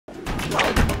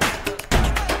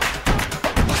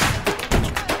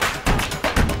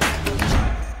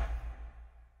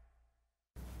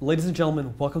Ladies and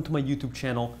gentlemen, welcome to my YouTube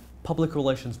channel, Public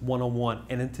Relations 101,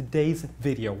 and in today's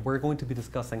video, we're going to be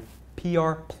discussing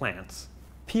PR plans.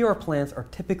 PR plans are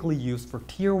typically used for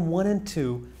Tier 1 and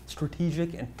 2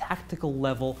 strategic and tactical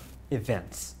level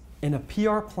events. In a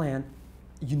PR plan,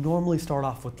 you normally start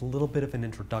off with a little bit of an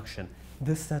introduction.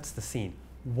 This sets the scene.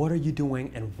 What are you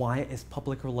doing and why is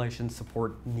public relations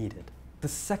support needed? The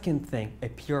second thing a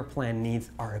PR plan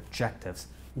needs are objectives.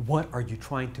 What are you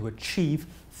trying to achieve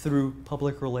through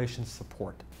public relations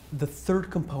support? The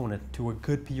third component to a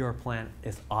good PR plan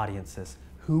is audiences.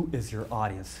 Who is your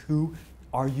audience? Who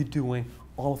are you doing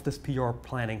all of this PR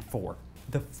planning for?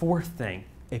 The fourth thing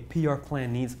a PR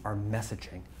plan needs are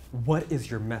messaging. What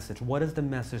is your message? What is the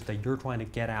message that you're trying to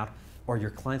get out or your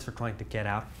clients are trying to get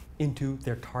out into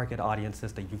their target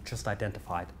audiences that you've just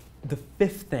identified? The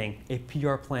fifth thing a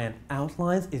PR plan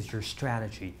outlines is your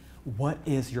strategy. What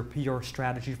is your PR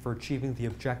strategy for achieving the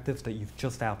objectives that you've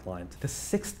just outlined? The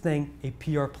sixth thing a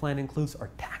PR plan includes are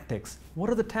tactics. What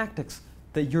are the tactics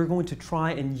that you're going to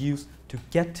try and use to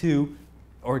get to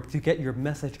or to get your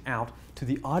message out to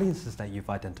the audiences that you've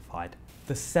identified?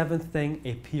 The seventh thing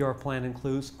a PR plan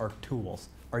includes are tools.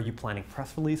 Are you planning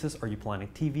press releases? Are you planning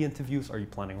TV interviews? Are you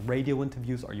planning radio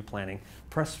interviews? Are you planning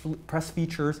press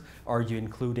features? Are you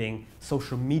including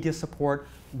social media support?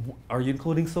 Are you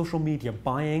including social media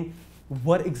buying?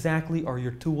 What exactly are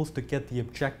your tools to get the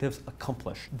objectives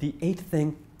accomplished? The eighth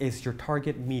thing is your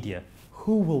target media.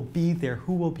 Who will be there?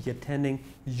 Who will be attending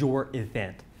your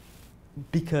event?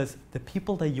 Because the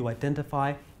people that you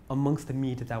identify amongst the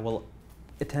media that will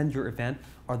attend your event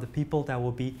are the people that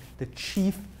will be the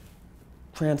chief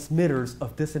transmitters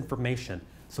of this information.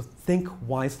 So think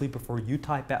wisely before you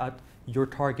type out your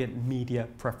target media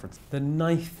preference. The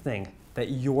ninth thing that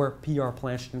your PR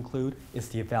plan should include is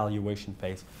the evaluation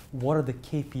phase. What are the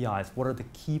KPIs? What are the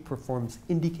key performance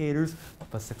indicators of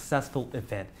a successful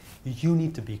event? You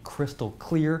need to be crystal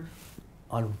clear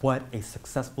on what a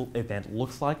successful event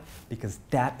looks like, because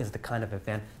that is the kind of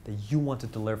event that you want to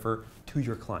deliver to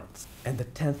your clients. And the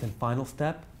 10th and final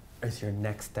step is your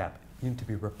next step. You need to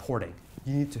be reporting.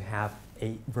 You need to have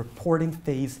a reporting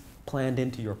phase planned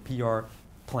into your PR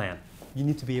plan. You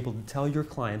need to be able to tell your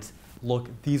clients, look,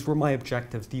 these were my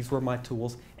objectives, these were my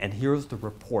tools, and here's the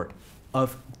report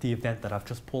of the event that I've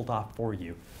just pulled off for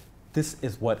you. This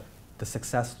is what the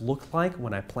success looked like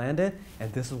when I planned it,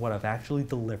 and this is what I've actually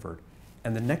delivered.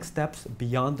 And the next steps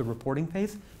beyond the reporting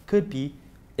phase could be,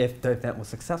 if the event was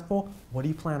successful, what do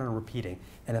you plan on repeating?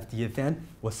 And if the event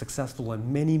was successful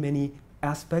in many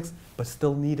aspects, but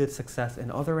still needed success in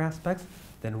other aspects,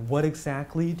 then what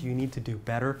exactly do you need to do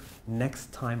better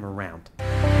next time around?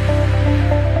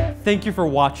 Thank you for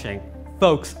watching.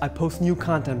 Folks, I post new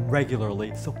content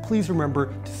regularly, so please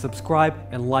remember to subscribe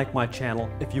and like my channel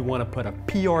if you want to put a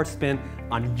PR spin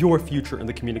on your future in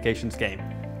the communications game.